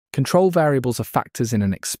Control variables are factors in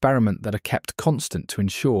an experiment that are kept constant to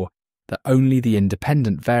ensure that only the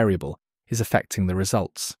independent variable is affecting the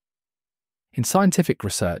results. In scientific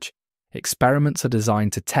research, experiments are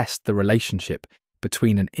designed to test the relationship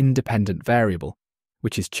between an independent variable,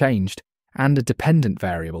 which is changed, and a dependent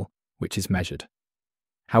variable, which is measured.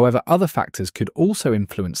 However, other factors could also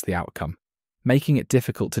influence the outcome, making it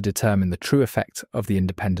difficult to determine the true effect of the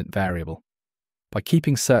independent variable. By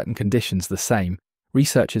keeping certain conditions the same,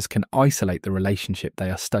 researchers can isolate the relationship they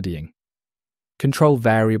are studying. Control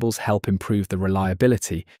variables help improve the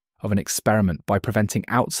reliability of an experiment by preventing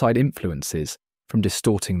outside influences from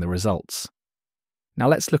distorting the results. Now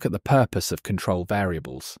let's look at the purpose of control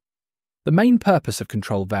variables. The main purpose of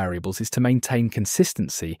control variables is to maintain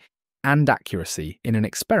consistency and accuracy in an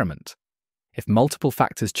experiment. If multiple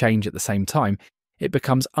factors change at the same time, it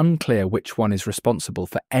becomes unclear which one is responsible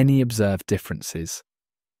for any observed differences.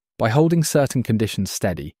 By holding certain conditions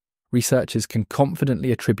steady, researchers can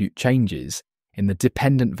confidently attribute changes in the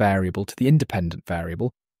dependent variable to the independent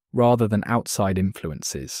variable rather than outside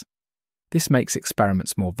influences. This makes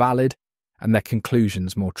experiments more valid and their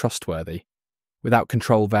conclusions more trustworthy. Without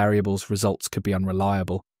control variables, results could be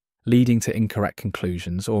unreliable, leading to incorrect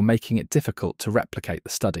conclusions or making it difficult to replicate the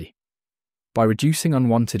study. By reducing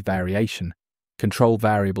unwanted variation, control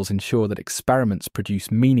variables ensure that experiments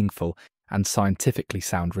produce meaningful and scientifically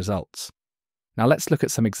sound results. Now let's look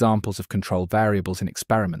at some examples of control variables in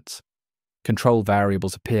experiments. Control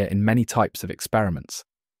variables appear in many types of experiments.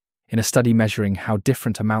 In a study measuring how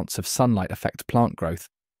different amounts of sunlight affect plant growth,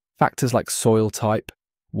 factors like soil type,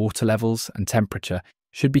 water levels, and temperature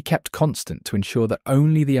should be kept constant to ensure that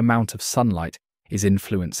only the amount of sunlight is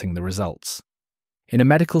influencing the results. In a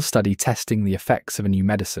medical study testing the effects of a new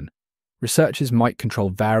medicine, researchers might control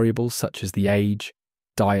variables such as the age,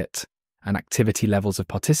 diet, and activity levels of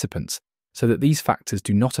participants so that these factors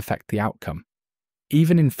do not affect the outcome.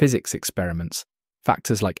 Even in physics experiments,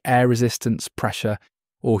 factors like air resistance, pressure,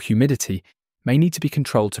 or humidity may need to be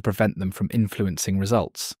controlled to prevent them from influencing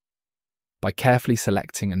results. By carefully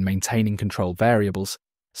selecting and maintaining control variables,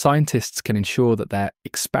 scientists can ensure that their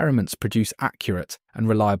experiments produce accurate and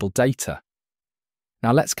reliable data.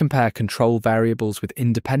 Now let's compare control variables with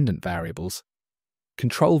independent variables.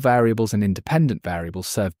 Control variables and independent variables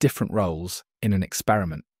serve different roles in an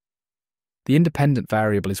experiment. The independent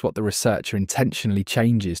variable is what the researcher intentionally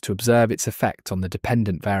changes to observe its effect on the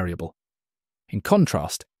dependent variable. In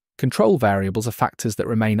contrast, control variables are factors that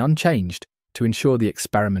remain unchanged to ensure the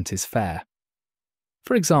experiment is fair.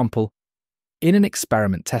 For example, in an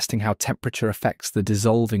experiment testing how temperature affects the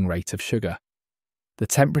dissolving rate of sugar, the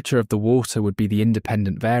temperature of the water would be the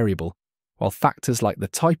independent variable, while factors like the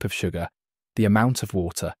type of sugar, the amount of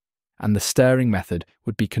water, and the stirring method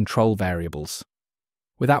would be control variables.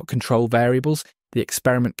 Without control variables, the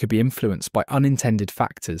experiment could be influenced by unintended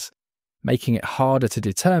factors, making it harder to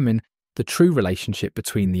determine the true relationship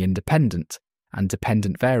between the independent and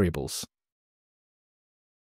dependent variables.